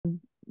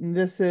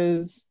This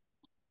is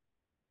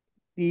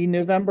the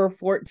November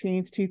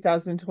 14th,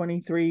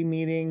 2023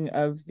 meeting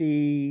of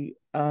the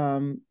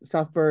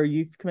Southborough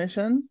Youth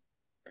Commission.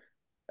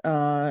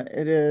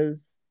 It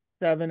is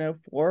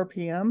 7:04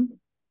 p.m.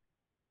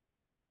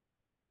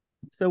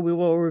 So we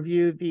will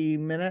review the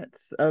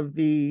minutes of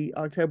the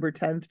October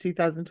 10th,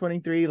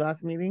 2023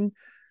 last meeting,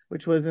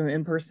 which was an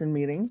in-person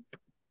meeting.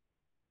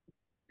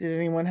 Did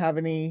anyone have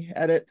any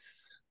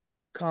edits,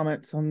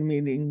 comments on the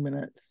meeting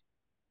minutes?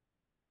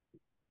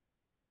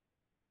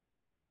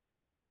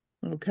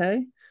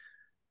 Okay.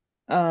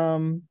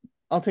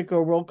 I'll take a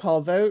roll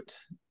call vote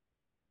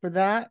for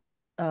that.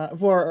 May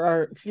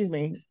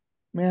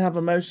I have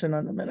a motion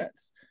on the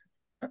minutes?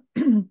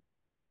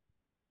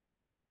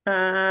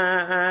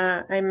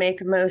 I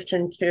make a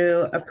motion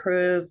to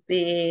approve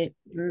the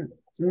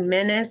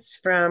minutes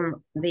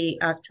from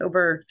the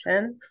October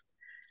 10th,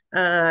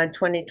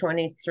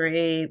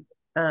 2023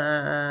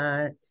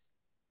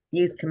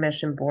 Youth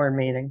Commission Board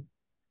meeting.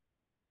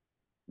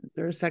 Is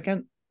there a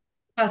second?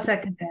 I'll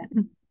second that.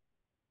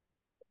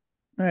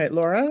 All right,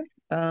 Laura.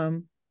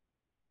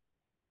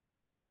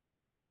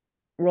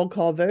 Roll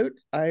call vote,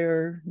 aye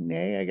or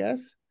nay, I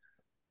guess.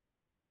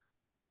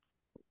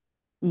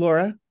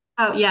 Laura?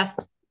 Oh, yes.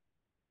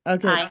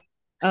 Okay.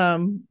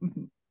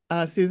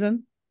 Aye.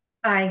 Susan?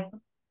 Aye.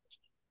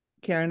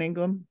 Karen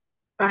Ingram?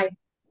 Aye.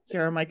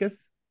 Sarah Micus?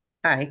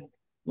 Aye.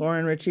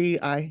 Lauren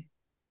Ritchie? Aye.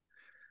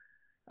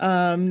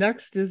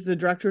 Next is the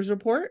director's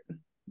report.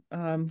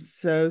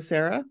 So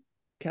Sarah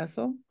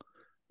Castle.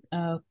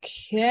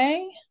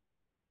 Okay.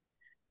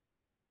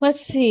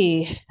 Let's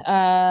see.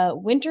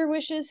 Winter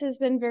Wishes has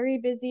been very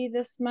busy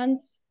this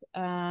month.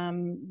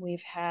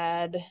 We've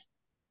had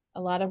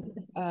a lot of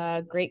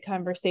great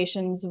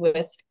conversations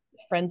with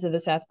Friends of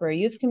the Southborough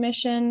Youth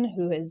Commission,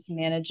 who is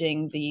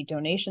managing the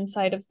donation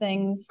side of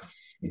things.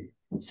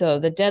 So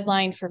the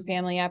deadline for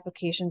family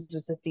applications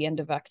was at the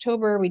end of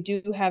October. We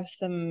do have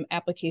some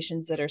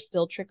applications that are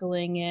still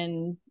trickling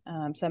in.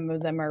 Some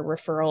of them are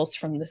referrals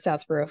from the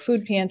Southborough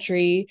Food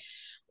Pantry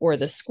or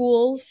the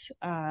schools.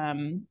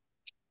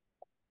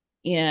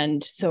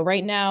 And so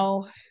right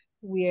now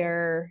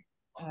we're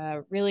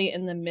really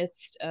in the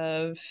midst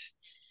of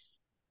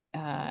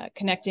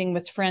connecting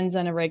with friends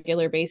on a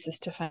regular basis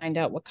to find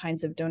out what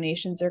kinds of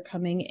donations are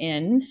coming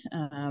in.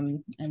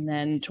 And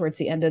then towards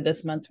the end of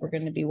this month, we're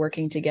going to be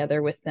working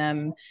together with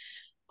them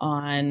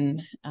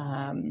on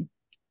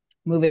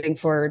moving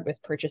forward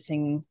with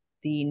purchasing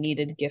the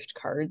needed gift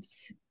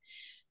cards.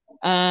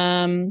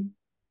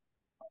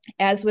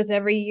 As with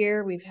every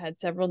year, we've had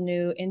several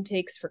new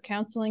intakes for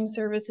counseling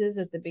services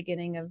at the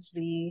beginning of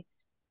the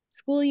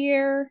school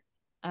year.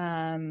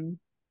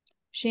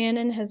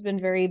 Shannon has been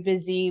very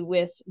busy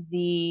with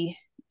the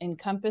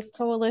Encompass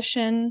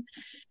Coalition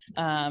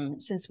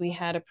since we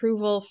had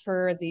approval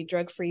for the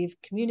Drug-Free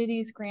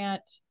Communities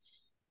Grant.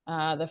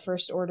 The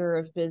first order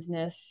of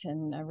business,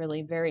 and a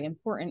really very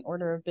important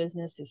order of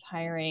business, is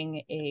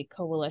hiring a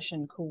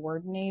coalition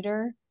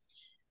coordinator.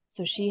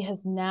 So she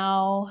has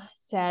now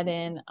sat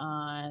in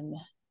on,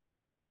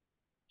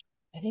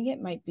 I think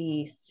it might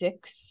be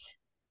 6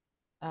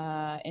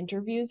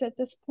 interviews at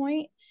this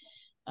point.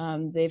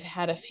 They've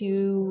had a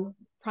few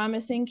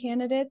promising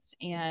candidates,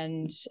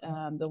 and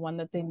the one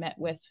that they met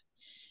with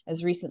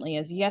as recently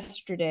as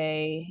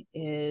yesterday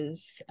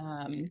is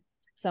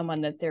someone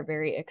that they're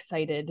very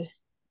excited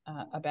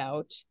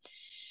about.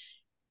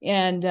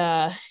 And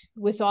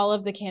with all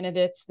of the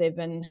candidates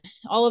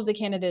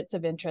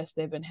of interest,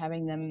 they've been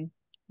having them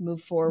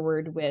move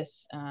forward with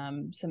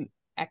some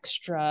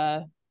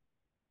extra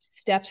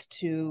steps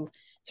to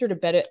sort of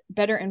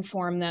better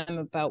inform them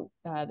about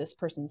this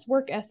person's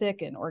work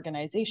ethic and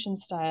organization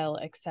style,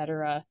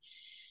 etc.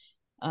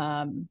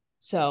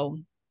 So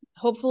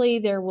hopefully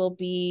there will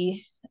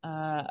be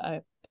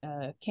a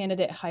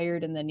candidate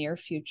hired in the near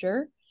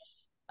future.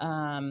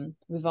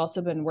 We've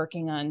also been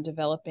working on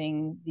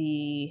developing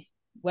the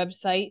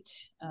website.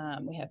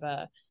 We have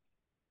a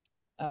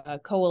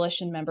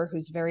coalition member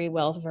who's very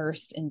well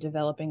versed in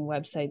developing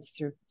websites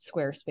through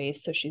Squarespace,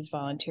 so she's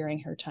volunteering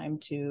her time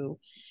to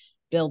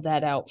build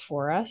that out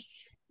for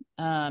us.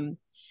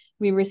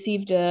 We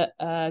received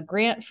a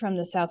grant from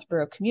the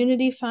Southborough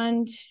Community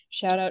Fund.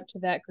 Shout out to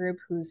that group,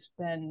 who's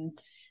been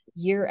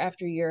year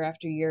after year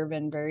after year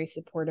been very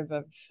supportive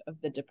of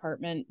the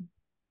department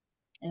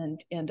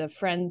and of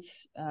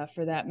Friends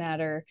for that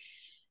matter,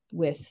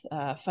 with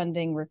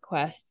funding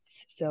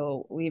requests.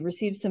 So we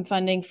received some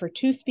funding for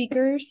 2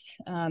 speakers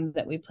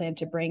that we plan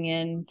to bring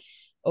in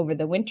over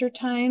the winter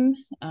time.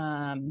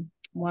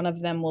 One of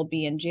them will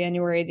be in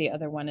January, the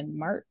other one in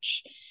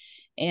March.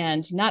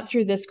 And not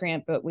through this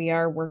grant, but we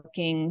are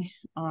working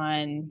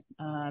on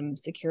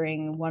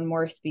securing one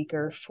more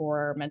speaker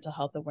for Mental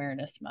Health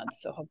Awareness Month.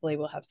 So hopefully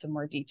we'll have some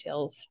more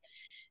details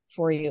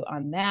for you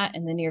on that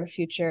in the near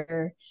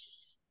future.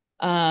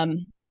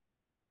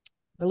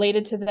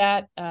 Related to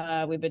that,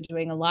 we've been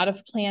doing a lot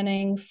of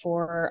planning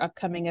for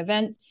upcoming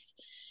events.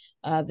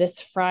 This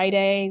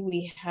Friday,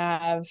 we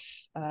have,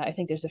 I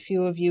think there's a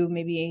few of you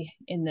maybe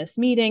in this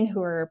meeting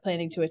who are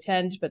planning to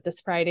attend, but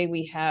this Friday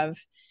we have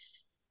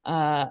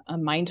a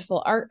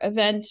mindful art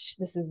event.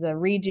 This is a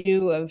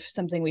redo of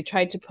something we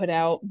tried to put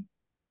out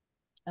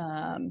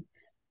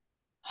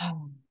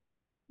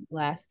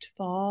last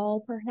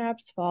fall,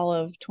 perhaps fall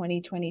of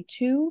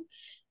 2022.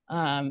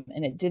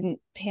 And it didn't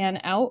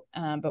pan out,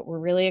 but we're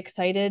really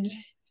excited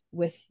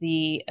with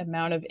the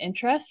amount of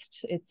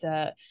interest. It's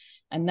a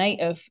night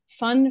of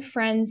fun,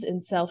 friends,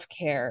 and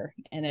self-care.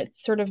 And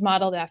it's sort of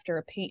modeled after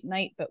a paint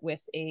night, but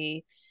with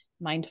a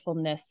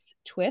mindfulness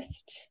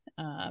twist.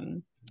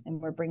 And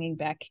we're bringing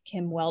back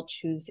Kim Welch,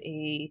 who's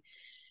a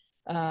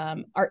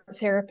art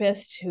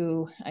therapist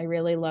who I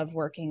really love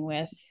working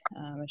with.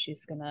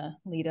 She's going to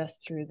lead us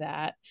through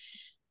that.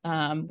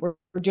 We're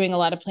doing a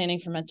lot of planning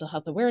for Mental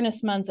Health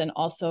Awareness Month and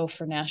also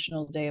for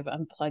National Day of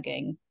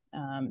Unplugging.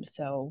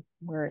 So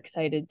we're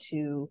excited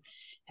to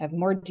have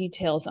more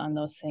details on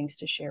those things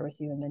to share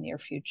with you in the near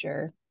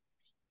future.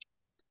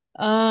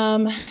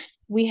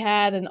 We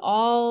had an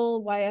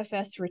all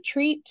YFS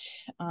retreat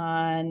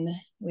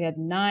we had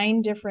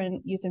 9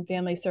 different youth and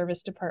family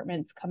service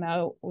departments come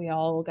out. We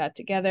all got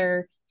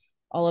together,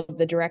 all of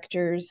the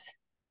directors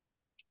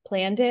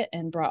planned it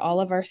and brought all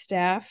of our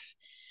staff.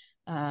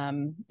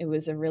 It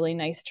was a really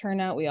nice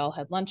turnout. We all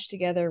had lunch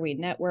together, we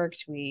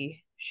networked,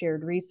 we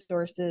shared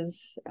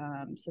resources.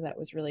 So that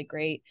was really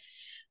great.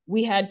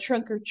 We had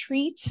trunk or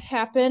treat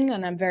happen,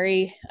 and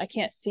I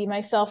can't see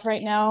myself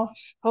right now.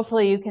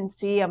 Hopefully you can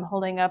see, I'm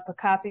holding up a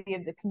copy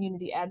of the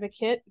Community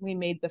Advocate. We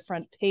made the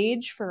front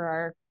page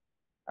for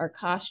our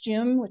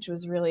costume, which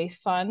was really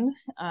fun.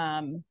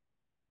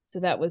 So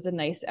that was a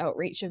nice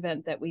outreach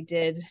event that we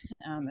did.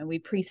 And we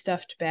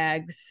pre-stuffed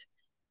bags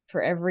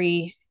for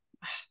I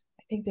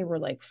think there were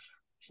like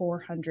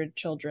 400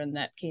 children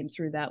that came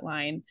through that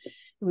line.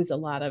 It was a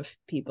lot of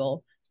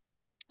people.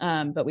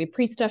 But we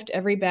pre-stuffed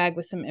every bag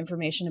with some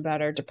information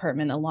about our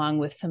department, along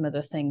with some of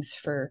the things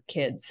for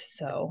kids.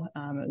 So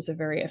it was a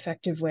very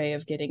effective way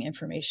of getting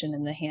information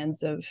in the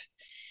hands of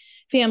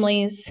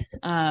families.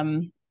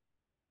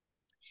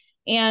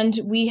 And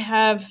we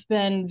have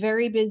been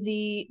very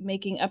busy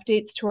making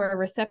updates to our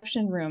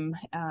reception room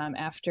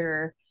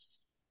after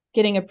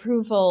getting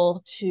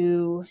approval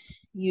to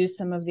use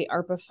some of the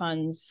ARPA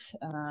funds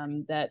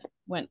that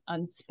went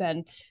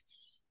unspent.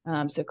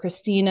 So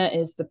Christina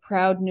is the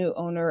proud new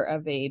owner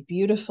of a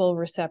beautiful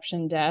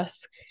reception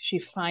desk. She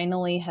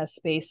finally has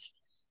space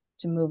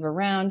to move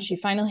around. She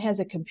finally has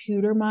a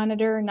computer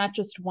monitor, not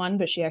just one,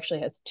 but she actually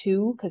has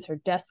 2 because her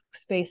desk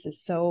space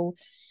is so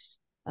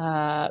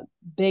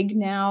big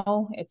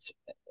now.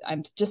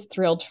 I'm just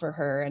thrilled for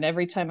her. And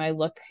every time I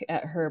look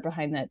at her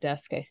behind that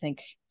desk, I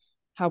think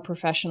how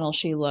professional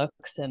she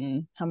looks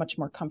and how much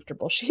more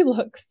comfortable she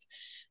looks.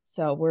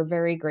 So we're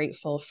very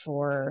grateful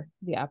for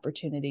the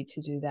opportunity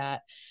to do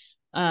that.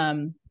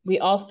 We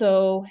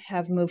also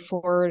have moved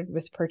forward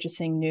with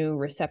purchasing new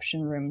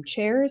reception room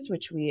chairs,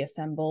 which we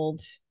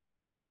assembled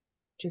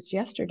just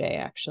yesterday,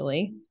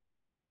 actually.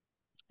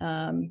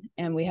 And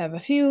we have a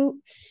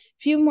few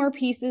more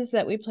pieces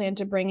that we plan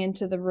to bring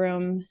into the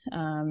room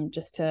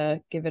just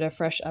to give it a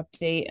fresh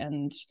update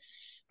and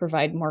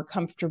provide more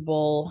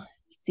comfortable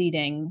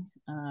seating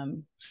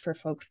for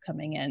folks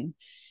coming in.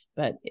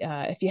 But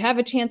if you have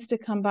a chance to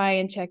come by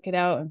and check it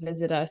out and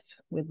visit us,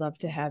 we'd love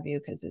to have you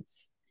because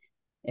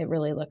it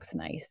really looks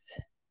nice.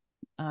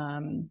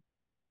 And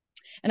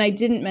I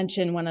didn't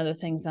mention one of the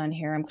things on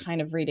here. I'm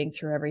kind of reading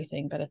through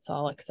everything, but it's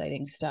all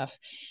exciting stuff.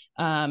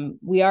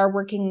 We are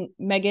working,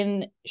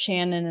 Megan,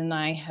 Shannon, and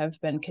I have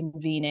been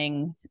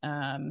convening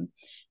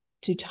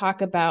to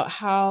talk about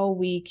how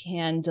we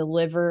can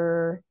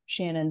deliver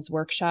Shannon's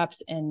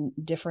workshops in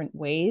different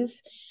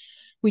ways.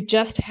 We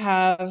just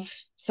have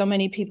so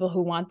many people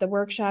who want the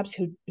workshops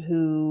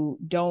who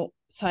don't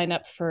sign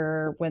up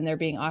for when they're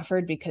being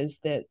offered because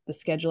the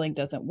scheduling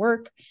doesn't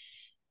work.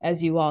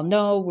 As you all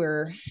know,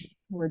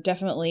 we're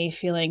definitely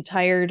feeling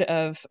tired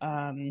of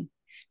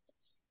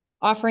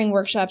offering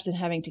workshops and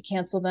having to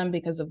cancel them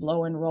because of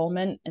low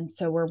enrollment. And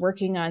so we're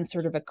working on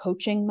sort of a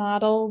coaching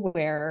model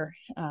where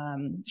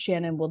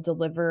Shannon will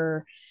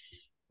deliver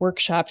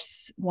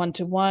workshops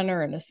one-to-one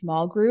or in a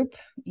small group.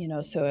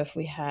 So if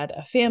we had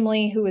a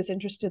family who was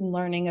interested in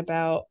learning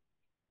about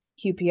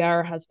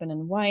QPR, husband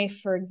and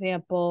wife, for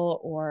example,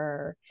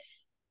 or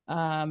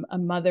a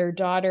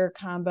mother-daughter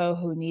combo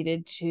who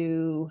needed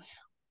to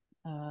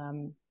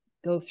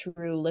go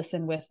through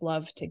Listen with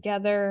Love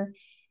together,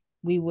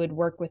 we would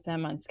work with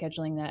them on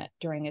scheduling that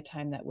during a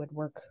time that would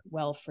work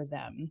well for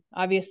them.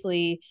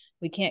 Obviously,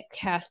 we can't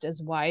cast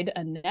as wide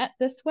a net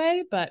this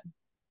way, but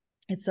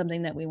it's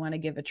something that we want to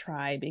give a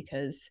try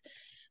because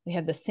we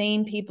have the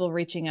same people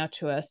reaching out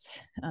to us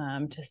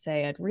to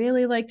say, I'd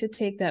really like to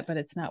take that, but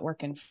it's not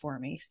working for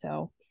me.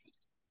 So,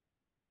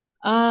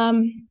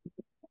 and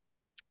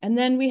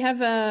then we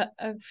have a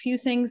few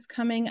things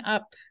coming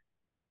up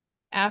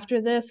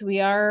after this. We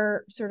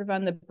are sort of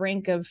on the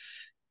brink of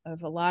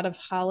a lot of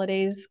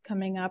holidays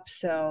coming up.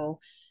 So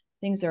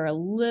things are a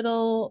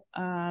little,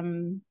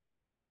 they're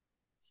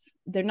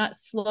not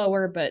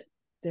slower, but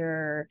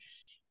there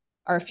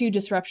are a few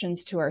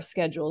disruptions to our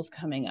schedules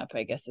coming up,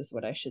 I guess is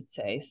what I should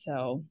say.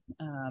 So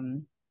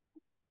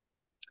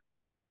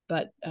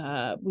but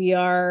we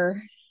are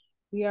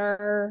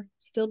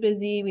still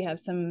busy. We have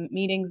some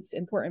meetings,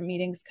 important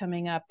meetings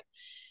coming up.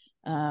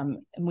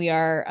 And we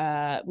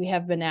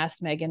have been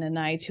asked, Megan and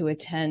I, to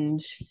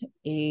attend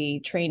a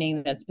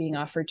training that's being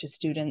offered to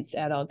students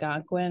at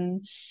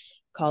Algonquin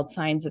called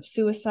Signs of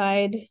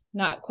Suicide.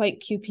 Not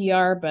quite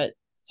QPR, but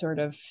sort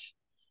of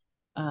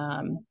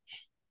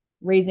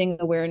raising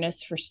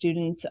awareness for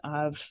students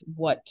of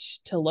what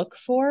to look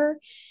for.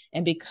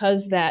 And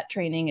because that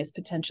training is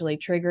potentially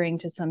triggering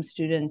to some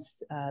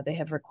students, they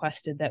have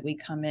requested that we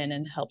come in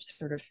and help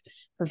sort of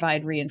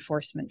provide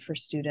reinforcement for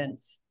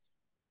students.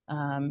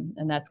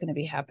 And that's going to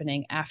be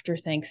happening after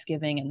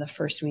Thanksgiving in the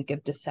first week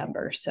of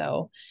December.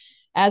 So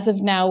as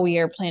of now, we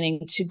are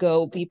planning to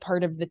go be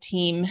part of the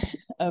team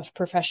of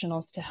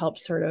professionals to help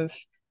sort of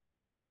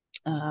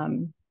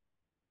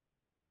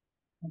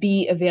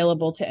be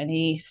available to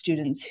any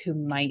students who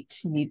might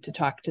need to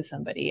talk to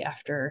somebody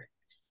after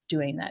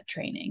doing that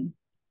training.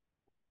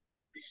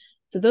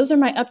 So those are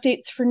my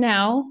updates for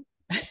now.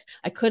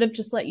 I could have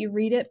just let you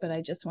read it, but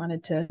I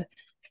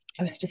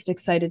was just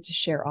excited to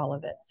share all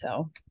of it.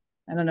 So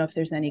I don't know if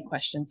there's any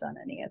questions on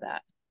any of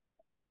that.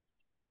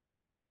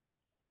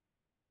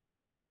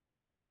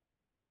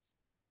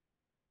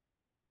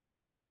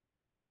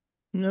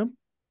 Nope.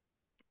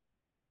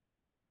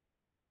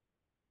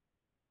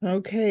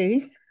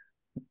 Okay.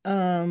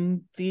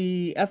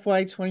 The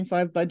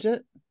FY25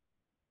 budget.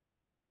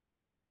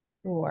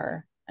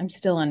 Sure. I'm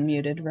still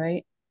unmuted,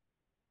 right?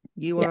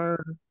 You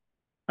are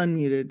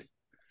unmuted.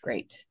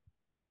 Great.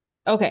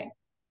 Okay.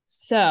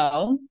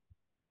 So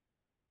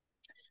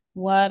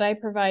what I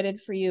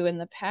provided for you in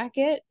the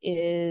packet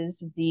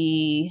is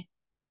the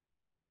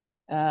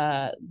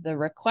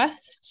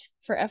request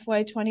for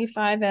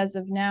FY25 as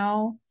of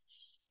now,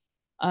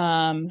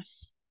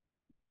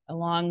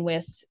 along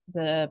with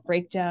the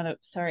breakdown of,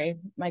 sorry,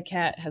 my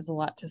cat has a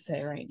lot to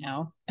say right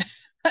now.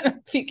 I don't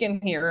know if you can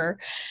hear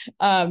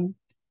her.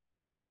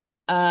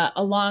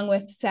 Along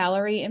with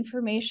salary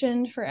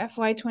information for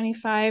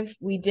FY25,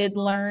 we did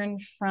learn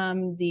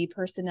from the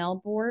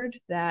personnel board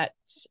that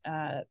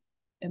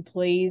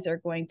employees are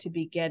going to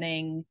be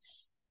getting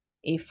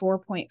a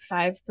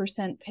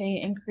 4.5%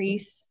 pay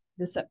increase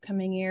this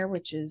upcoming year,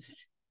 which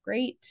is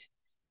great.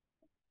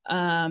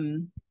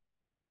 And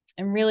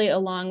really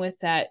along with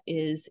that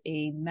is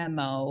a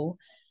memo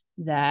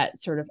that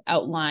sort of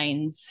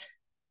outlines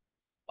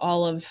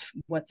all of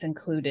what's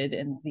included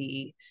in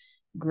the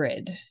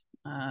grid.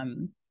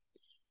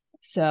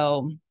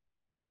 So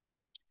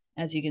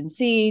as you can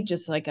see,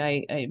 just like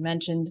I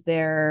mentioned,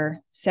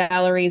 their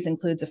salaries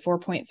includes a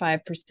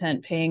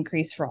 4.5% pay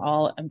increase for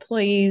all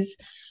employees,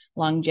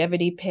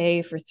 longevity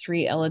pay for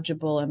 3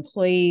 eligible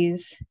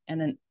employees,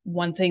 and then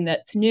one thing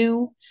that's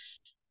new,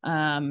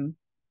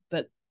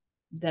 but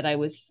that I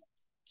was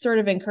sort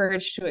of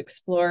encouraged to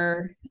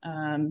explore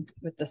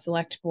with the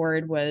select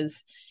board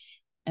was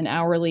an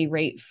hourly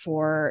rate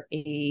for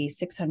a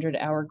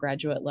 600-hour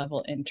graduate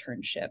level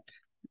internship.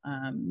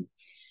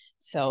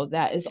 So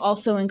that is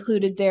also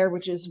included there,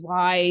 which is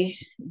why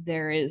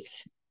there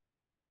is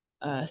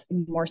a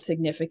more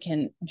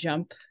significant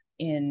jump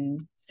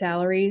in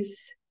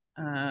salaries.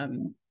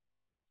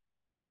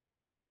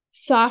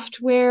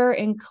 Software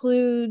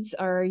includes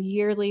our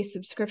yearly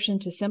subscription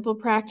to Simple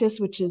Practice,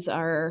 which is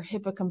our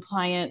HIPAA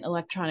compliant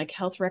electronic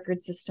health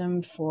record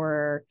system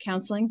for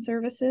counseling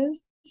services,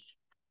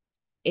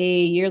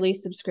 a yearly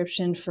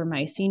subscription for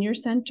my senior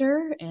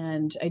center.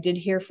 And I did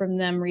hear from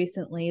them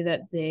recently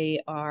that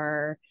they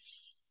are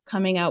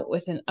coming out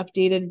with an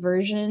updated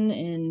version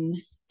in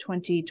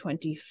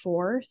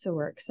 2024. So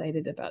we're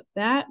excited about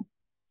that.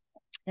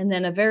 And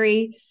then a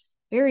very,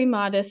 very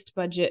modest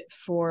budget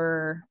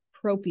for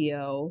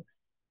Propio,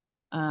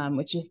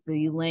 which is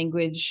the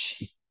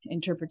language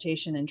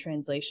interpretation and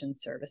translation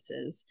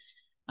services.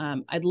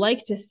 I'd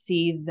like to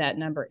see that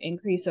number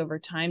increase over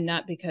time,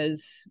 not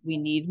because we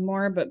need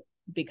more, but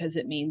because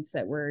it means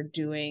that we're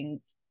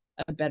doing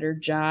a better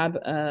job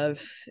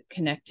of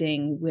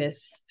connecting with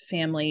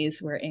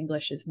families where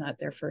English is not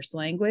their first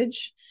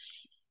language.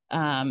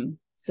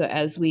 So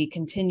as we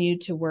continue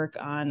to work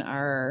on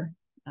our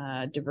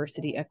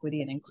diversity,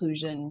 equity, and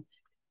inclusion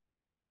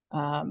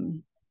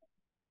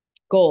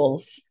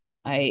goals,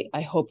 I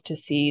hope to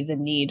see the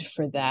need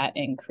for that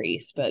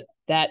increase, but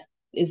that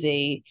is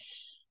a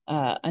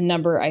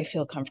number I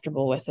feel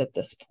comfortable with at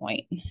this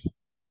point.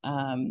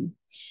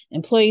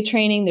 Employee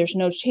training, there's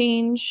no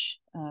change.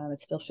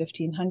 It's still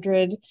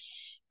 $1,500.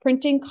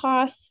 Printing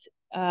costs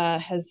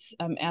has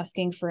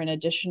asking for an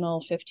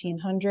additional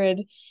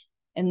 $1,500.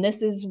 And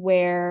this is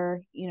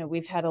where,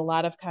 we've had a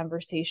lot of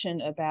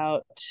conversation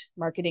about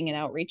marketing and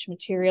outreach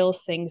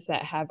materials, things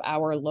that have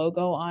our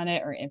logo on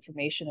it or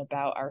information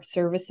about our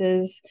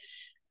services.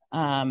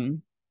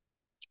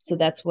 So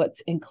that's what's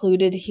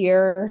included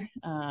here.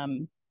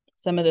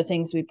 Some of the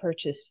things we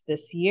purchased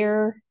this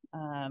year,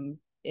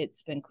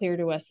 it's been clear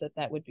to us that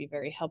that would be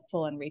very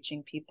helpful in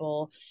reaching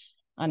people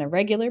on a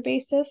regular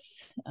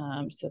basis.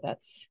 So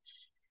that's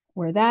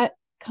where that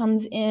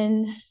comes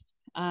in.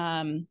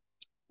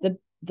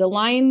 The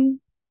line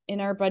in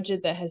our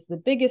budget that has the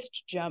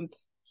biggest jump,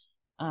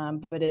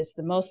 but is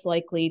the most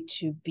likely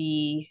to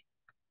be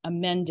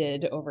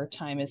amended over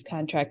time, is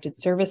contracted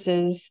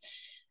services.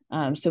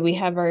 So we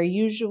have our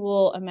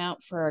usual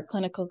amount for our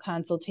clinical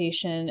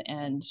consultation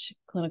and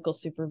clinical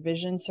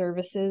supervision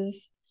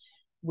services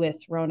with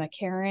Rona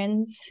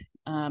Cairns.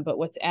 But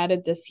what's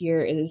added this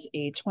year is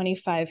a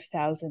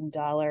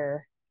 $25,000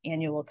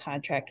 annual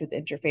contract with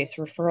Interface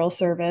Referral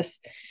Service.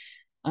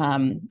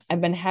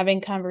 I've been having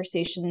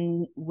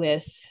conversation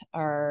with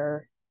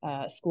our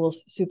school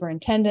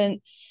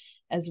superintendent,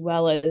 as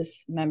well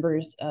as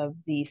members of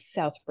the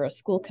Southborough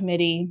School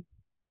Committee,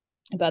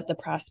 about the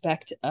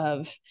prospect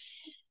of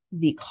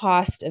the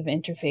cost of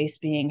Interface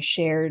being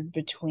shared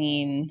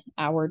between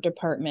our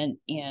department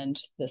and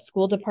the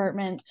school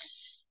department.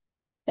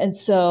 And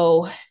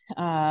so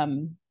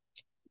I'm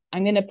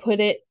going to put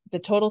the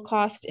total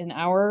cost in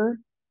our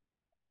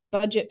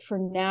budget for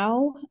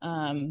now.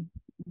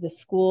 The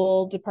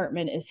school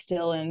department is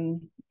still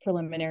in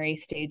preliminary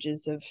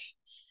stages of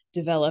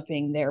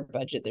developing their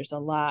budget. There's a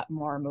lot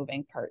more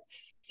moving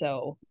parts.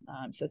 So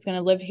it's going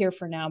to live here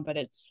for now, but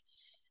it's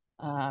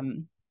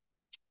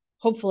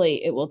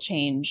hopefully it will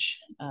change,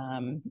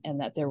 and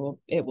that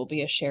it will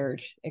be a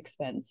shared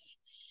expense.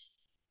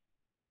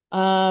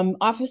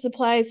 Office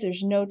supplies,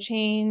 there's no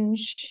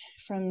change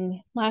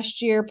from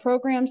last year.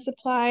 Program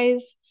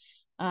supplies,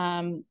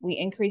 we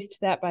increased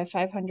that by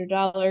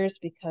 $500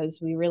 because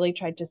we really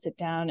tried to sit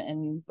down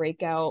and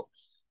break out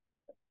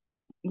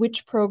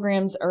which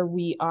programs are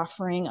we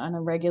offering on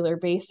a regular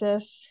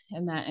basis.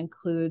 And that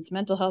includes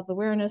Mental Health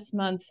Awareness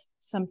Month,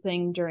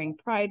 something during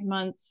Pride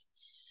Month,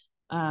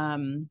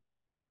 the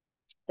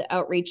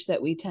outreach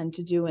that we tend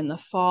to do in the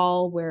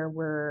fall where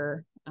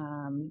we're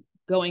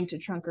going to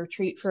trunk or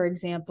treat, for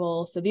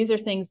example. So these are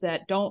things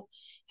that don't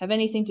have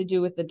anything to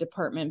do with the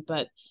department,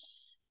 but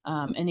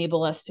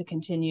enable us to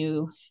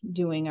continue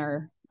doing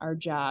our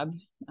job,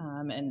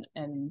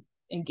 and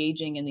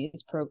engaging in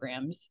these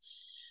programs.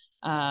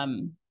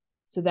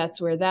 So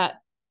that's where that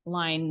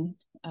line,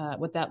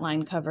 what that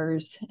line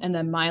covers. And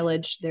then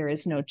mileage, there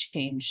is no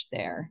change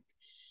there.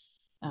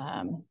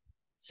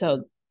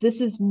 So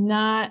this is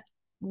not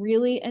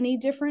really any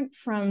different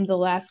from the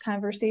last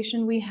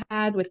conversation we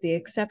had, with the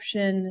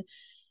exception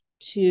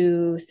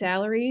to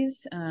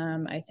salaries.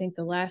 I think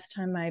the last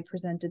time I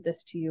presented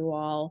this to you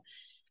all,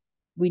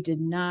 we did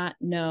not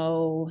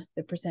know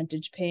the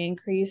percentage pay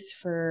increase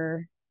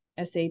for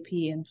SAP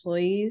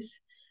employees.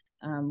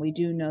 We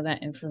do know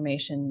that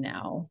information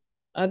now.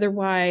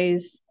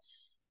 Otherwise,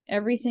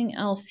 everything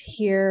else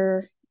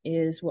here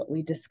is what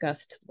we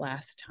discussed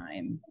last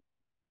time.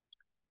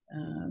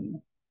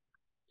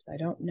 So I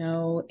don't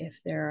know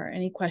if there are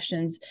any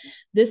questions.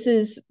 This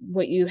is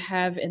what you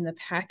have in the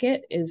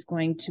packet is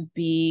going to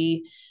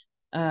be,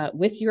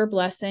 with your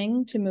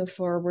blessing to move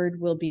forward,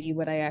 will be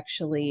what I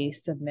actually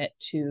submit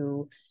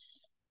to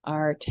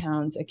our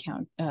town's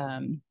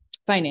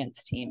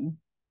finance team.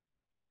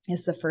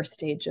 Is the first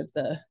stage of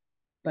the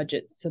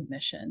budget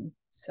submission.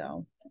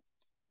 So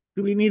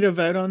do we need a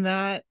vote on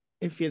that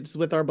if it's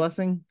with our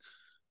blessing?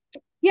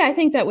 Yeah, I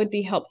think that would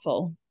be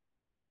helpful.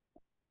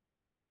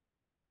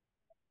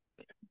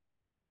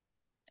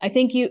 I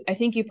think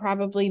you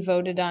probably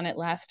voted on it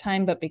last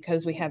time, but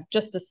because we have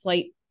just a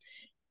slight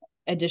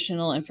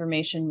additional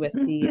information with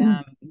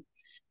the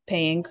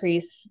pay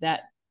increase,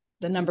 that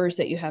the numbers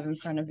that you have in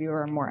front of you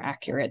are more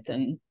accurate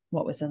than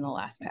what was in the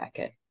last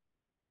packet.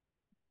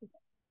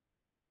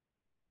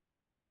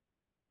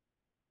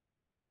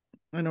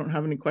 I don't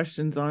have any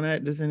questions on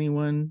it. Does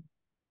anyone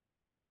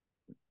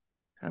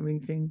have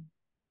anything?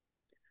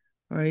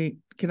 All right,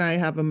 can I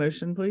have a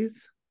motion,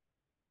 please?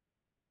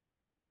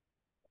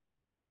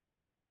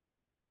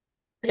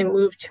 I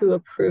move to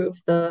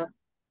approve the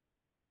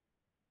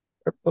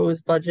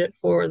proposed budget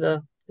for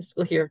the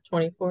fiscal year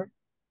 24.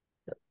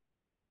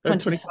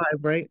 25,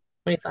 right?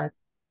 25.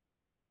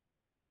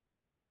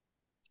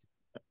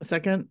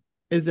 Second?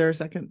 Is there a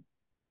second?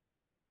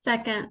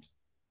 Second.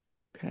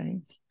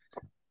 Okay.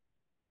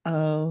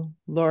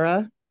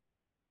 Laura?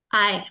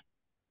 Aye.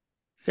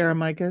 Sarah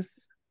Micus?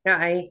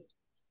 Aye.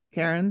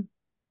 Karen?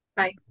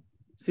 Aye.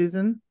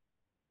 Susan?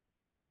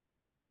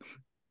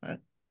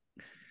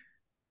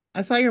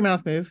 I saw your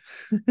mouth move.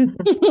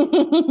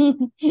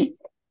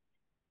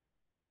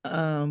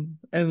 And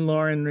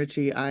Lauren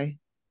Ritchie, aye.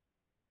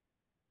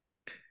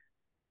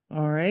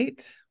 All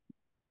right.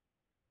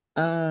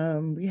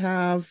 We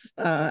have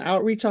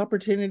outreach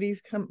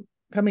opportunities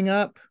coming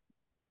up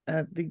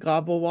at the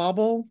Gobble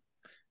Wobble.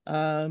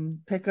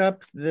 Pick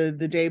up the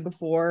day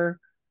before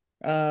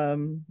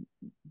Gobble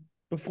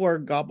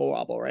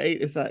Wobble,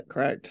 right? Is that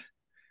correct?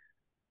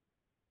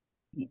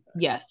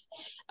 Yes.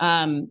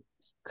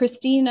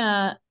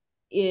 Christina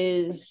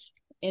is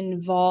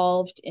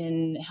involved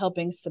in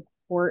helping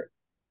support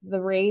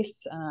the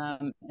race,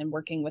 and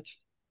working with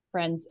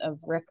Friends of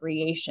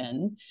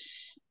Recreation.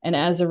 And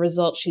as a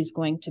result, she's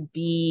going to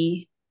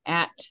be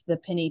at the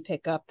penny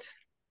pickup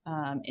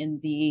in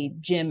the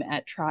gym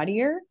at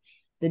Trottier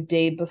the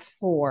day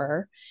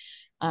before.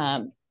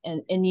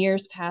 and in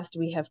years past,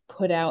 we have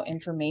put out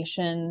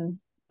information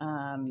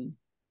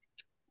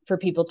for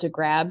people to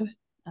grab.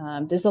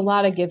 There's a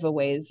lot of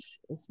giveaways,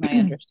 is my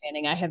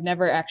understanding. I have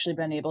never actually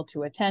been able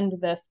to attend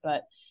this,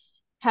 but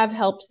have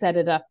helped set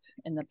it up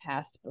in the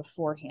past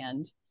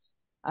beforehand.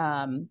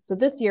 So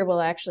this year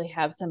we'll actually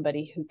have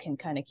somebody who can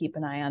kind of keep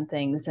an eye on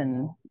things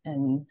and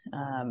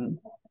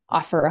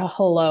offer a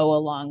hello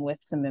along with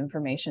some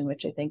information,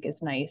 which I think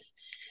is nice.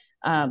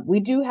 We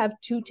do have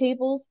 2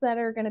 tables that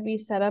are going to be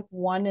set up.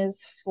 One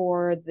is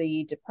for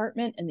the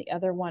department and the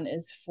other one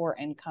is for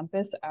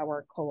Encompass,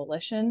 our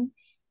coalition.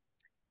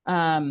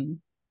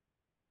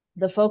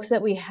 The folks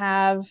that we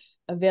have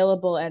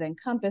available at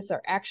Encompass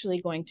are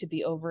actually going to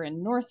be over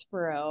in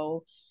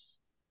Northborough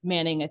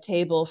manning a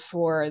table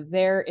for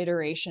their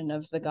iteration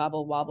of the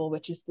gobble wobble,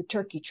 which is the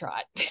turkey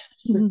trot.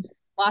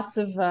 Lots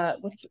of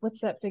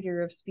what's that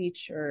figure of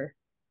speech, or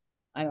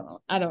I don't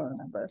know, I don't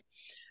remember.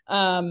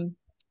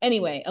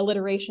 Anyway,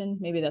 alliteration,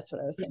 maybe that's what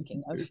I was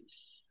thinking of.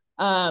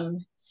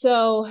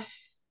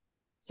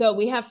 So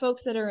we have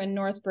folks that are in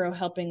Northborough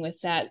helping with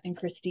that, and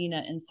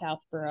Christina in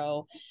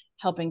Southborough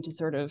helping to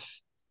sort of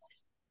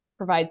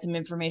provide some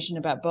information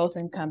about both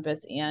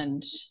Encompass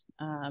and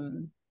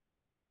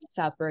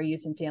Southborough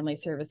Youth and Family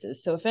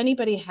Services. So if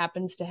anybody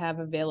happens to have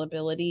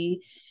availability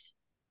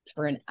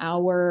for an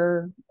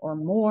hour or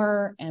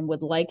more and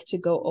would like to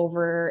go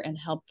over and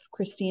help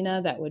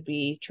Christina, that would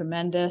be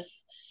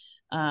tremendous.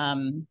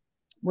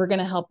 We're going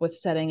to help with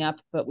setting up,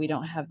 but we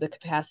don't have the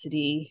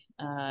capacity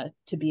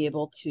to be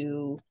able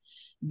to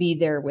be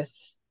there with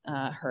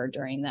her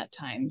during that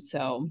time.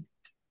 So,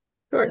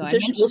 Sure.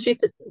 Will she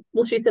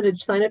set a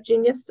sign up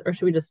Genius, or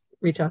should we just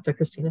reach out to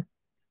Christina?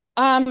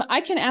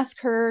 I can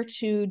ask her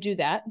to do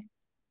that.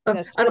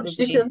 I don't.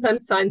 She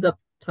sometimes signs up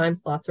time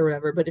slots or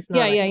whatever, but if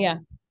not, yeah. Okay.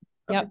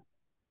 Yep.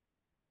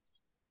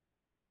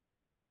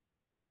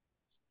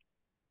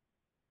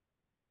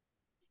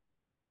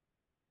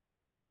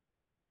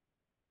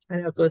 I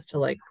know it goes to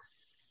like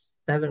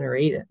 7 or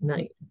 8 at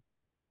night.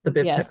 The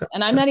bib Yes, pickup.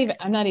 and I'm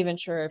not even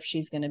sure if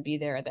she's going to be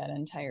there that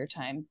entire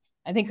time.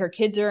 I think her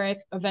kids are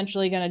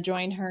eventually going to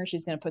join her.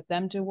 She's going to put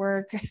them to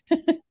work.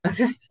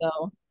 Okay.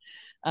 So,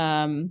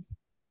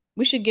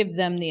 we should give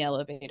them the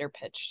elevator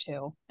pitch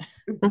too.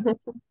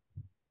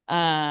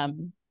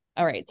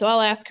 All right, so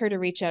I'll ask her to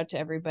reach out to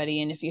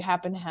everybody, and if you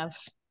happen to have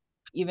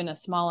even a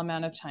small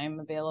amount of time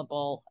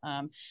available,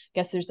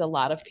 guess there's a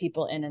lot of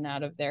people in and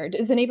out of there.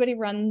 Does anybody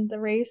run the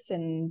race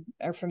and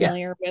are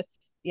familiar with?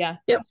 Yeah.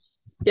 Yep.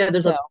 Yeah,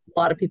 there's a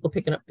lot of people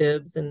picking up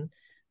bibs, and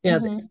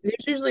there's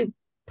usually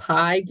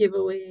pie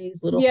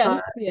giveaways, little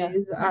pies. Yeah.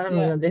 I don't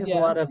know. They have a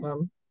lot of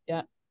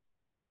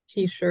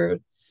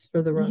t-shirts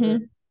for the runner.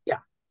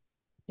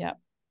 Yeah.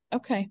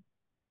 Okay.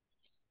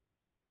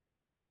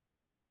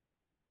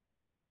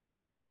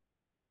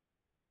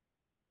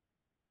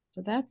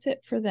 So that's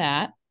it for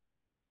that.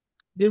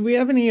 Did we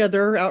have any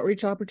other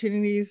outreach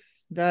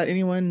opportunities that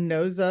anyone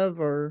knows of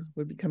or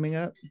would be coming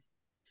up?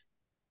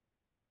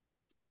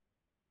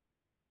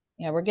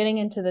 Yeah, we're getting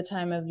into the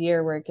time of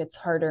year where it gets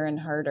harder and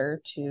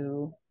harder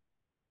to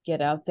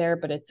get out there,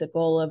 but it's a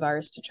goal of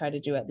ours to try to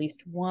do at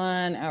least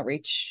one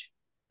outreach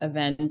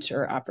event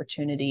or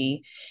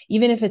opportunity,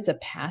 even if it's a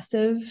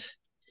passive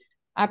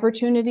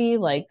opportunity,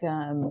 like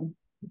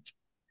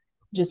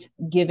just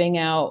giving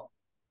out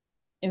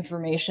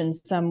information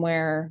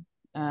somewhere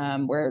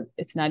where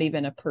it's not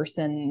even a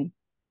person,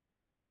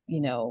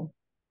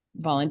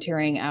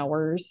 volunteering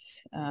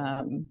hours.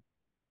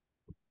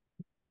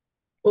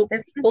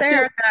 Isn't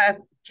there a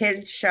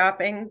kids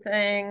shopping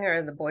thing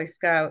or the Boy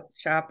Scout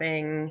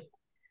shopping?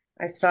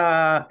 I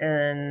saw at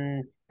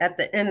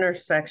the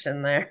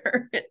intersection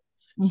there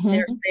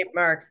near St.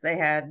 Mark's, they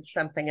had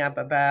something up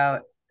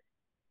about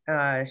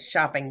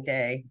shopping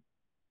day,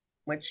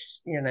 which,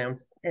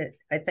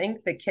 I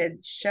think the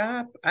kids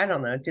shop. I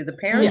don't know. Do the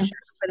parents shop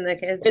and the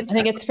kids? I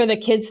think it's for the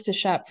kids to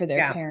shop for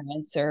their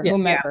parents or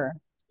whomever.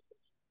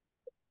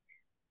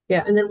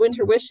 Yeah. And then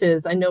Winter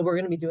Wishes, I know we're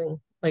going to be doing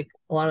like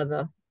a lot of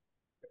the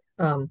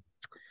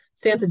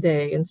Santa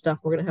Day and stuff.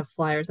 We're going to have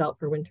flyers out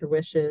for Winter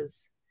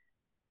Wishes.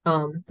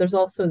 There's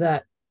also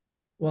that,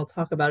 we'll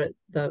talk about it,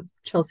 the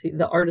Chelsea,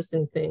 the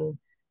artisan thing.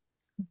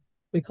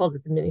 We called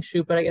it the mini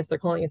shoot, but I guess they're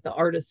calling it the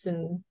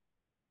artisan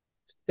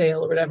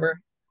sale or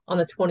whatever on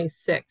the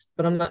 26th,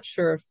 but I'm not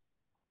sure if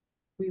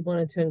we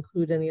wanted to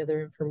include any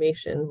other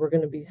information. We're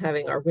going to be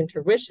having our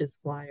Winter Wishes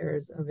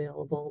flyers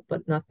available,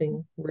 but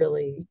nothing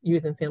really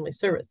Youth and Family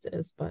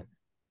Services. But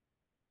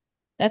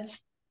that's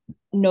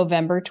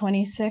November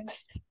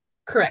 26th.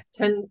 Correct.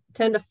 10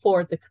 to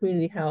 4 at the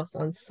community house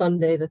on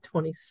Sunday the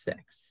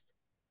 26th.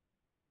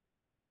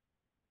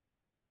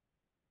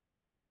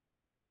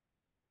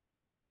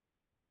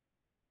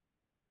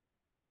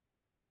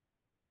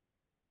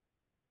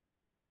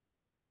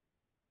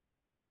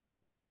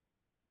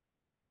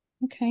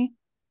 Okay.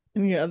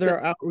 Any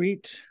other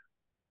outreach?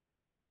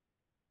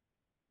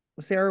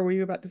 Sarah, were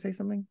you about to say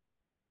something?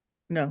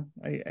 No,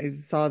 I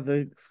saw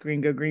the screen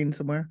go green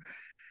somewhere.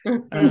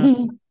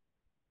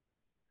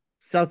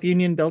 South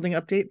Union building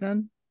update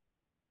then?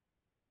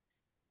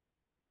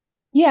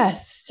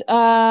 Yes.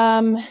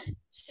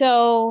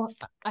 So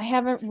I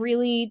haven't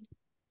really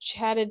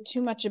chatted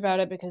too much about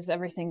it because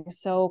everything is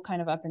so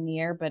kind of up in the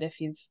air. But if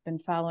you've been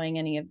following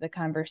any of the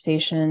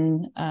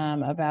conversation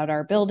about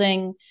our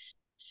building,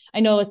 I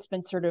know it's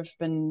been sort of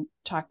been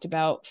talked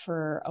about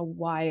for a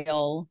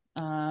while.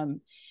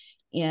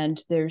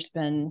 And there's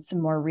been some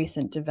more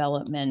recent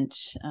development.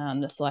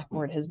 The select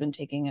board has been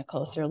taking a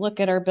closer look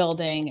at our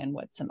building and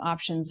what some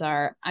options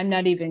are. I'm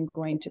not even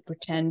going to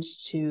pretend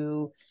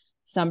to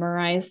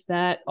summarize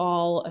that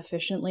all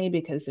efficiently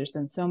because there's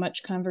been so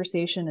much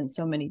conversation and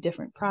so many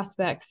different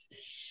prospects.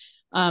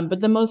 But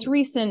the most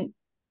recent,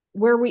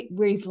 where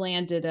we've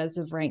landed as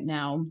of right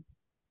now,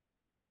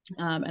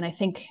 and I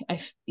think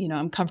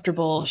I'm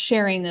comfortable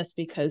sharing this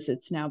because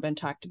it's now been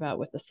talked about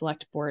with the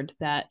select board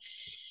that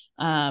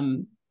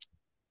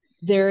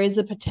there is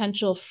a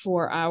potential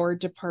for our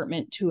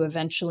department to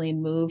eventually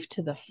move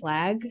to the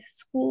flag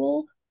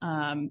school.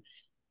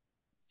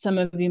 Some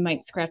of you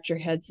might scratch your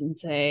heads and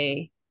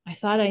say, I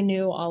thought I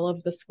knew all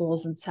of the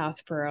schools in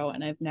Southborough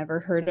and I've never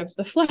heard of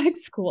the flag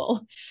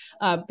school,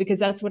 because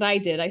that's what I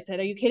did. I said,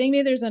 are you kidding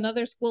me? There's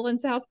another school in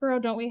Southborough.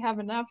 Don't we have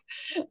enough?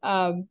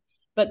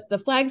 But the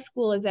flag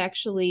school is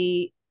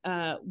actually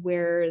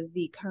where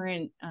the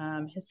current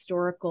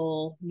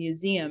historical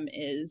museum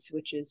is,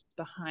 which is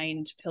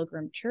behind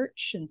Pilgrim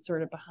Church and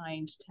sort of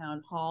behind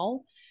Town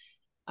Hall.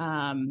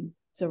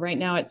 So right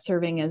now it's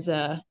serving as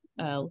a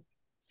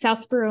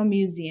Southborough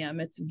Museum.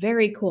 It's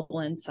very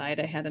cool inside.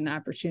 I had an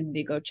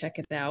opportunity to go check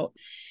it out.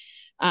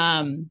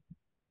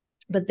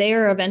 But they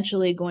are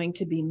eventually going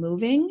to be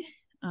moving.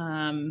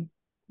 The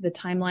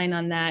timeline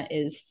on that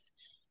is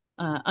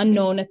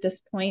unknown at this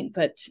point,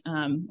 but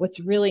what's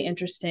really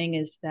interesting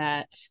is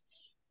that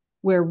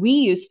where we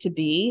used to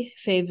be,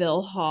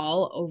 Fayville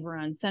Hall over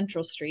on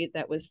Central Street,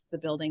 that was the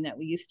building that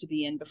we used to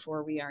be in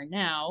before we are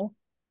now,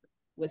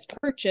 was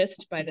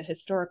purchased by the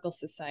Historical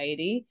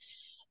Society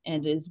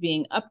and is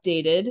being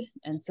updated.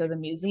 And so the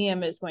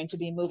museum is going to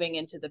be moving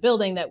into the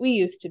building that we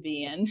used to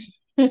be in.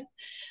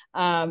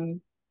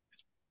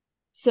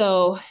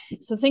 So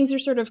things are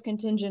sort of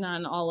contingent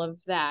on all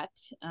of that.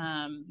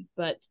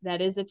 But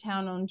that is a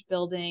town-owned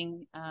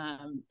building,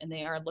 and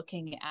they are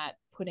looking at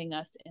putting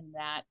us in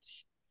that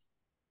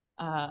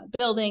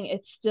building.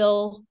 It's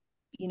still,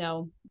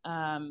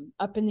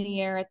 up in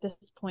the air at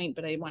this point,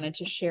 but I wanted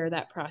to share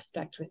that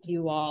prospect with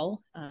you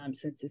all,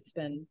 since it's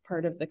been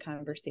part of the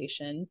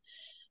conversation.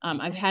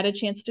 I've had a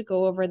chance to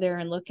go over there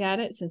and look at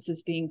it since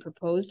it's being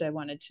proposed. I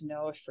wanted to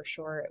know if for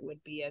sure it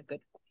would be a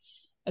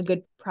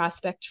good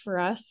prospect for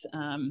us.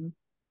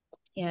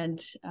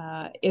 And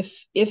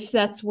if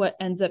that's what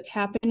ends up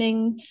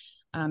happening,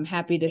 I'm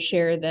happy to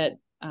share that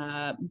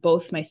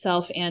both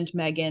myself and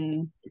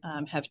Megan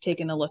have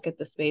taken a look at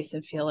the space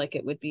and feel like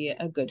it would be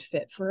a good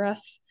fit for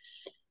us.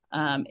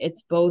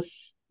 It's both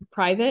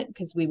private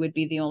because we would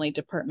be the only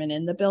department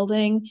in the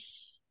building.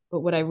 But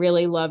what I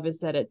really love is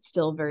that it's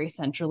still very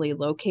centrally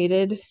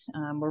located.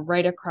 We're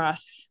right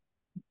across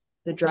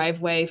the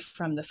driveway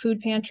from the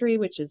food pantry,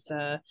 which is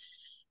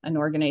an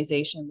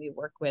organization we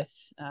work with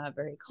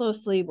very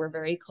closely. We're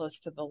very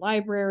close to the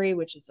library,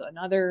 which is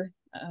another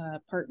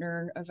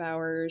partner of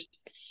ours.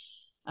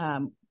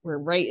 We're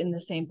right in the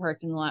same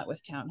parking lot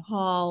with Town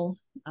Hall.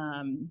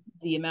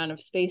 The amount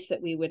of space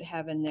that we would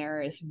have in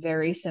there is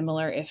very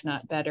similar, if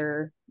not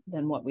better,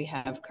 than what we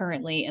have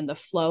currently, and the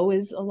flow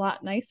is a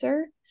lot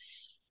nicer.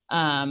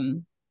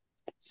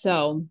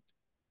 So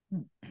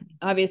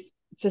obvious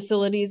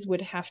facilities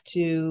would have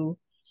to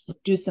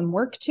do some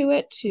work to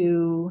it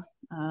to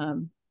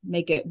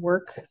make it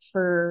work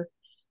for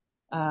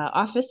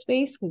office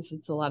space because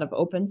it's a lot of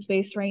open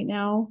space right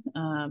now.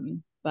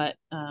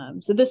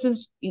 So this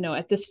is,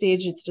 at this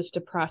stage, it's just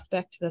a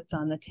prospect that's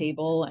on the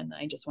table, and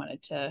I just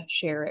wanted to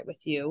share it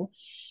with you.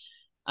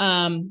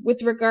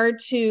 With regard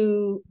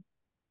to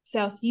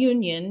South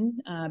Union,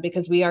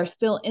 because we are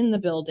still in the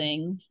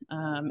building,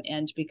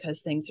 and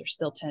because things are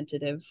still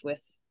tentative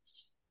with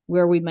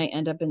where we might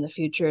end up in the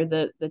future,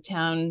 the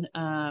town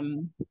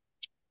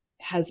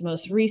has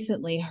most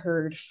recently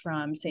heard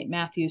from St.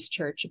 Matthew's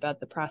Church about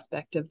the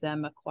prospect of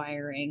them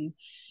acquiring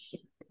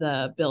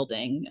the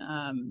building.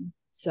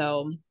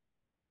 So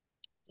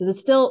there's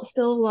still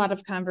a lot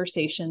of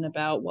conversation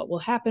about what will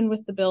happen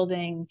with the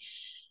building,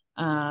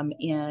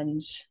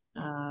 and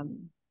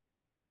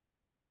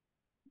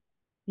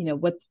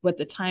what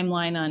the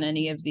timeline on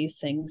any of these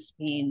things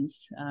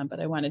means. But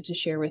I wanted to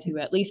share with you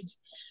at least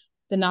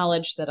the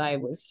knowledge that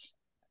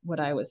what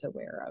I was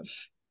aware of.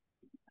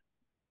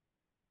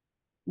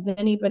 Does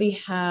anybody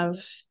have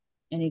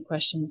any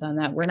questions on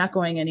that? We're not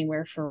going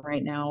anywhere for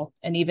right now.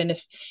 And even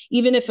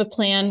if a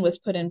plan was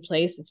put in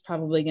place, it's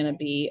probably going to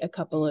be a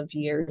couple of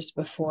years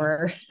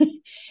before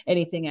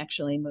anything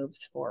actually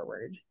moves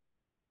forward.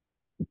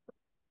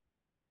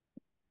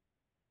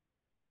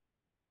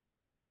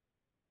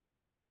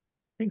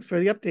 Thanks for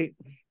the update.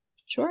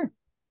 Sure.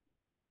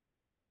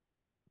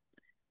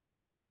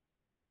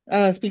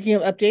 Speaking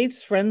of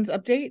updates, Friends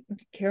update,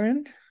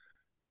 Karen.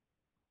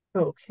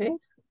 Okay.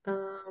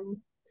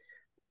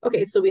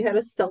 Okay, so we had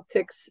a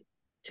Celtics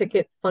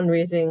ticket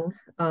fundraising,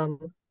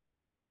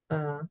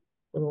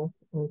 we'll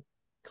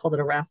call it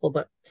a raffle,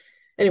 but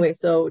anyway,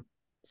 so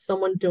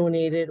someone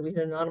donated, we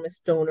had an anonymous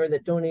donor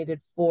that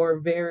donated 4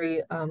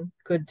 very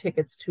good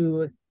tickets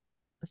to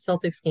a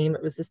Celtics game.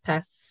 It was this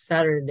past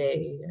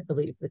Saturday, I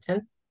believe, the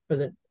 10th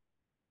or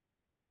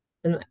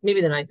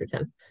maybe the 9th or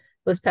 10th,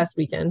 this past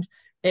weekend.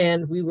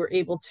 And we were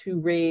able to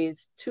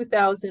raise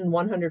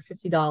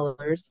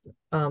 $2,150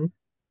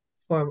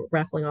 from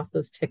raffling off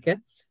those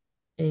tickets.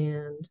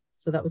 And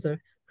so that was a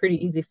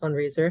pretty easy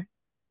fundraiser.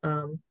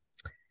 And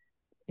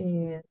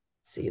let's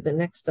see, the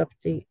next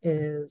update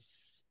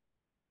is,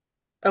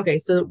 okay,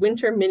 so the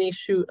winter mini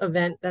shoot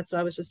event, that's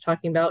what I was just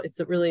talking about. It's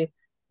a really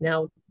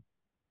now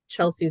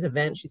Chelsea's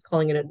event. She's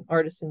calling it an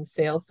artisan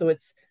sale. So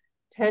it's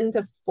 10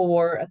 to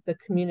 4 at the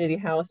community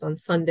house on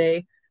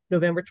Sunday,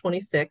 November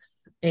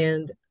 26th.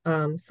 And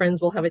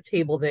friends will have a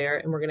table there,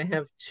 and we're going to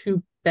have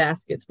 2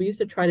 baskets. We used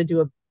to try to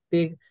do a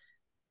big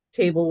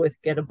table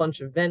get a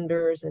bunch of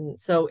vendors, and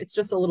so it's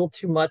just a little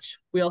too much.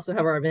 We also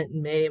have our event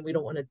in May, and we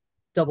don't want to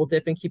double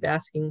dip and keep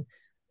asking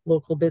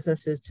local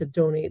businesses to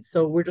donate.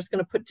 So we're just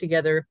going to put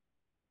together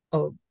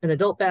an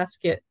adult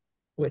basket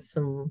with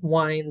some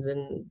wines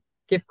and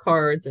gift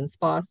cards and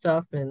spa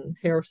stuff and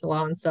hair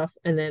salon stuff,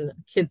 and then a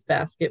kids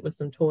basket with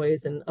some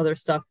toys and other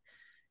stuff.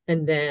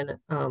 And then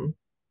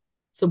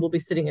so we'll be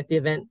sitting at the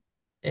event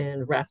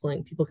and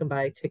raffling. People can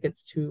buy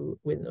tickets to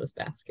win those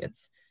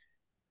baskets.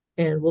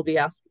 And we'll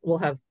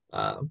have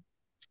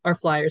our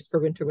flyers for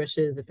Winter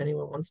Wishes if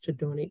anyone wants to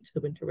donate to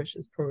the Winter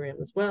Wishes program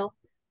as well.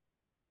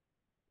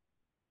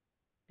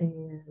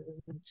 And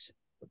what's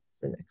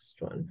the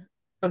next one?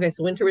 Okay,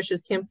 so Winter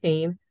Wishes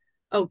campaign.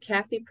 Oh,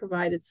 Kathy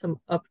provided some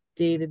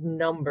updated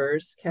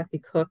numbers, Kathy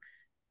Cook.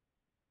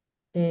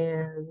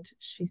 And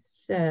she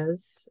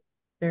says,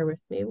 bear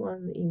with me,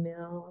 one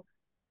email.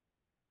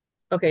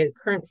 Okay,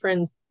 current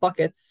friends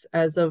buckets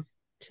as of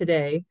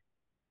today.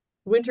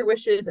 Winter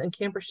Wishes and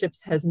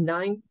Camperships has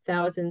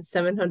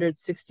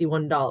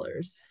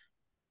 $9,761.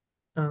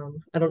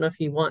 I don't know if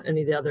you want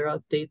any of the other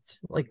updates,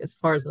 like as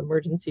far as the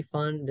emergency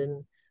fund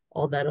and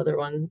all that other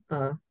one.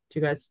 Do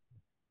you guys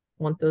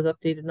want those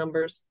updated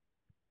numbers?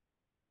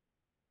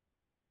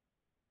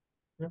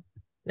 No?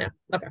 No.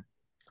 Okay.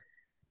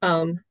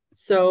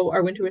 So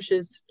our Winter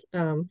Wishes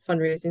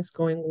fundraising is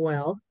going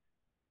well.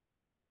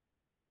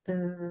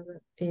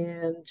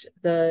 And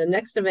the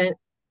next event,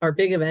 our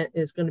big event,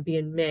 is going to be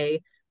in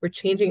May. We're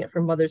changing it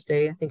for Mother's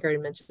Day. I think I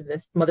already mentioned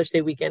this. Mother's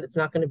Day weekend. It's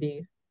not going to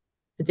be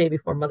the day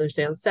before Mother's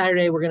Day on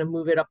Saturday. We're going to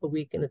move it up a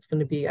week, and it's going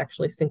to be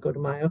actually Cinco de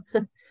Mayo.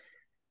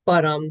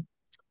 But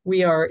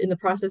we are in the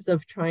process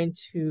of trying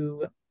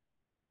to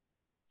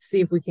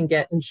see if we can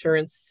get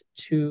insurance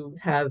to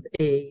have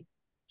a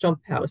jump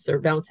house or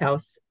bounce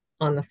house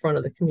on the front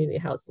of the community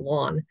house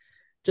lawn,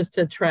 just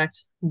to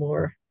attract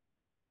more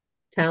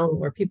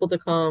people to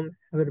come,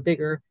 have a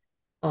bigger,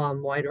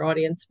 wider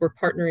audience. We're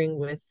partnering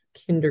with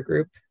Kinder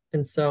Group,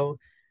 and so,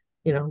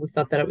 we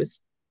thought that it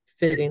was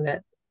fitting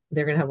that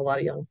they're going to have a lot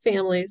of young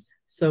families.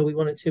 So we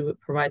wanted to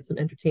provide some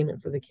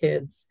entertainment for the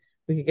kids.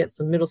 We could get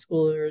some middle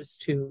schoolers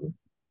to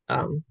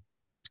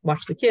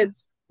watch the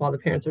kids while the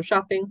parents are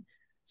shopping.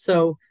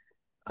 So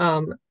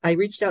I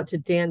reached out to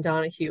Dan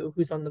Donahue,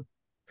 who's on the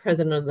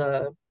president of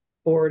the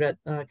board at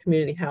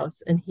Community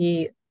House, and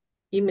he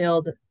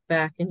emailed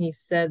back and he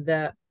said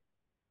that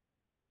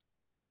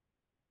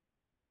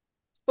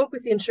spoke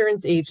with the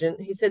insurance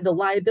agent. He said the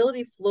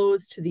liability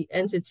flows to the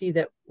entity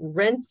that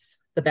rents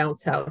the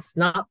bounce house,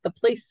 not the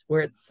place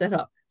where it's set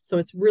up. So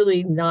it's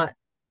really not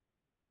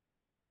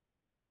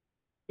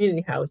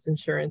community house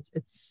insurance.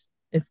 It's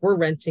if we're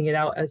renting it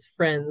out as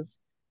friends.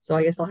 So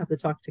I guess I'll have to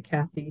talk to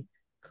Kathy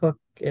Cook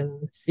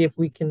and see if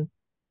we can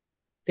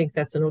think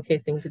that's an okay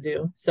thing to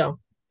do. So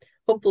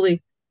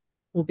hopefully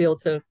we'll be able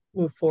to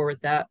move forward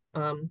with that.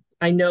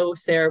 I know,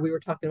 Sarah, we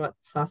were talking about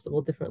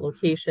possible different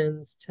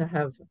locations to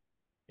have,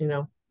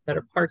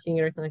 better parking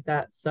and everything like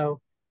that. So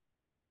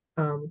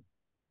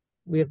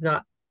we have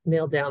not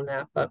nailed down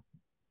that, but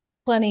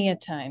plenty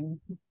of time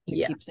to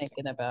yes. keep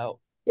thinking about.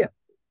 Yeah.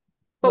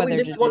 But we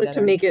just wanted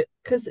to make it,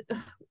 because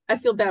I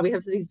feel bad. We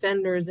have these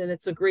vendors and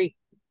it's a great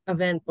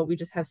event, but we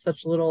just have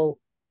such little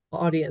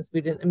audience. We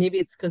didn't, maybe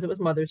it's because it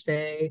was Mother's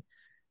Day,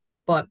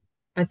 but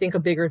I think a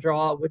bigger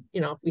draw would,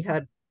 if we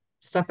had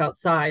stuff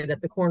outside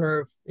at the corner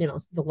of,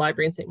 the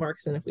library in St.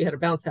 Mark's, and if we had a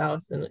bounce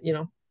house and,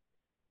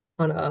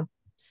 on a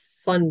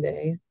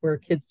Sunday where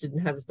kids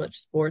didn't have as much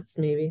sports,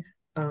 maybe,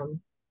 and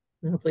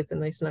hopefully it's a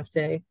nice enough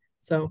day.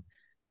 So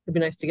it'd be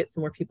nice to get some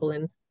more people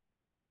in.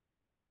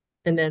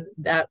 And then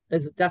that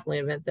is definitely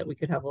an event that we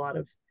could have a lot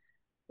of,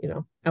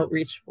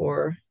 outreach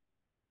for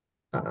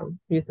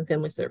youth and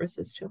family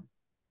services too.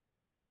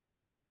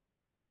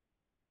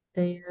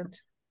 And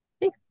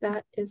I think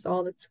that is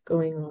all that's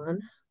going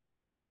on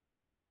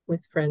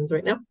with Friends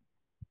right now.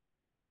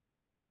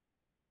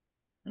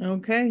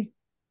 Okay.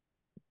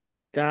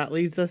 That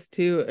leads us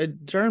to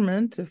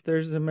adjournment, if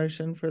there's a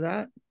motion for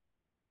that.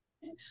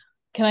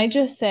 Can I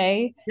just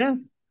say,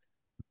 yes,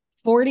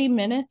 40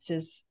 minutes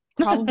is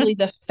probably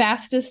the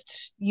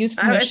fastest youth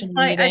I was commission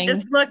like, I meeting.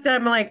 just looked,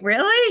 I'm like,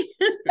 really?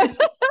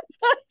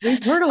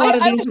 We've heard a lot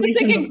of the I was information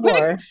thinking,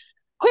 before.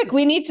 quick,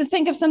 we need to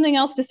think of something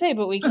else to say,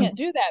 but we can't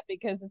do that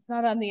because it's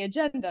not on the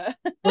agenda.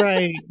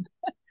 Right.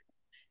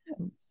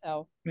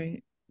 So,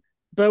 Right.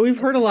 But we've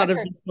heard a lot of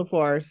record. this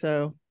before,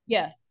 so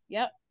yes,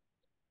 yep.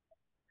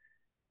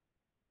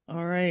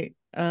 all right.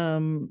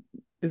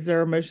 Is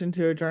there a motion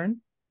to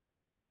adjourn?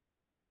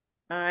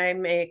 I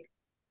make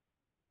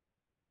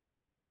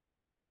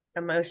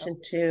a motion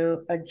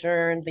to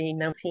adjourn the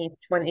 19th,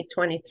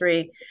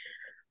 2023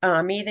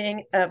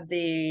 meeting of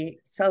the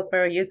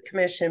Southborough Youth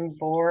Commission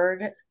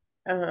Board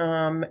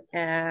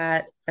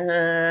at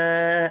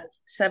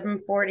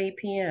 7:40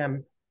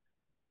 p.m.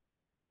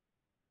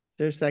 Is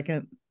there a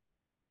second?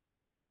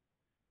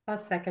 I'll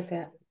second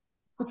that.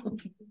 All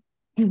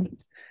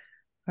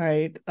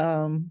right.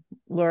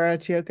 Laura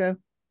Chioco,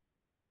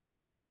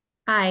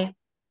 Aye.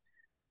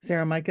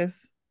 Sarah Micas,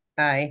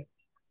 Aye.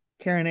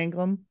 Karen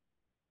Anglem,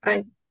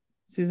 Aye.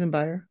 Susan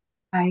Byer,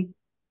 Aye.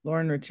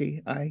 Lauren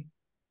Ritchie, aye.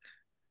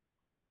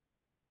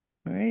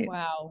 All right.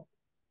 Wow.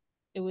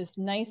 It was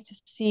nice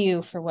to see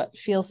you for what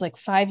feels like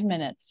 5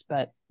 minutes,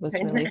 but was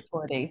really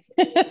 40.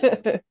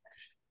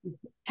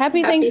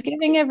 Happy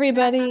Thanksgiving,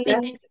 everybody.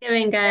 Happy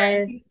Thanksgiving,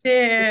 guys. You too.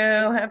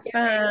 Have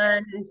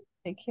fun.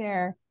 Take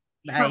care.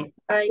 Bye.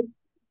 Bye.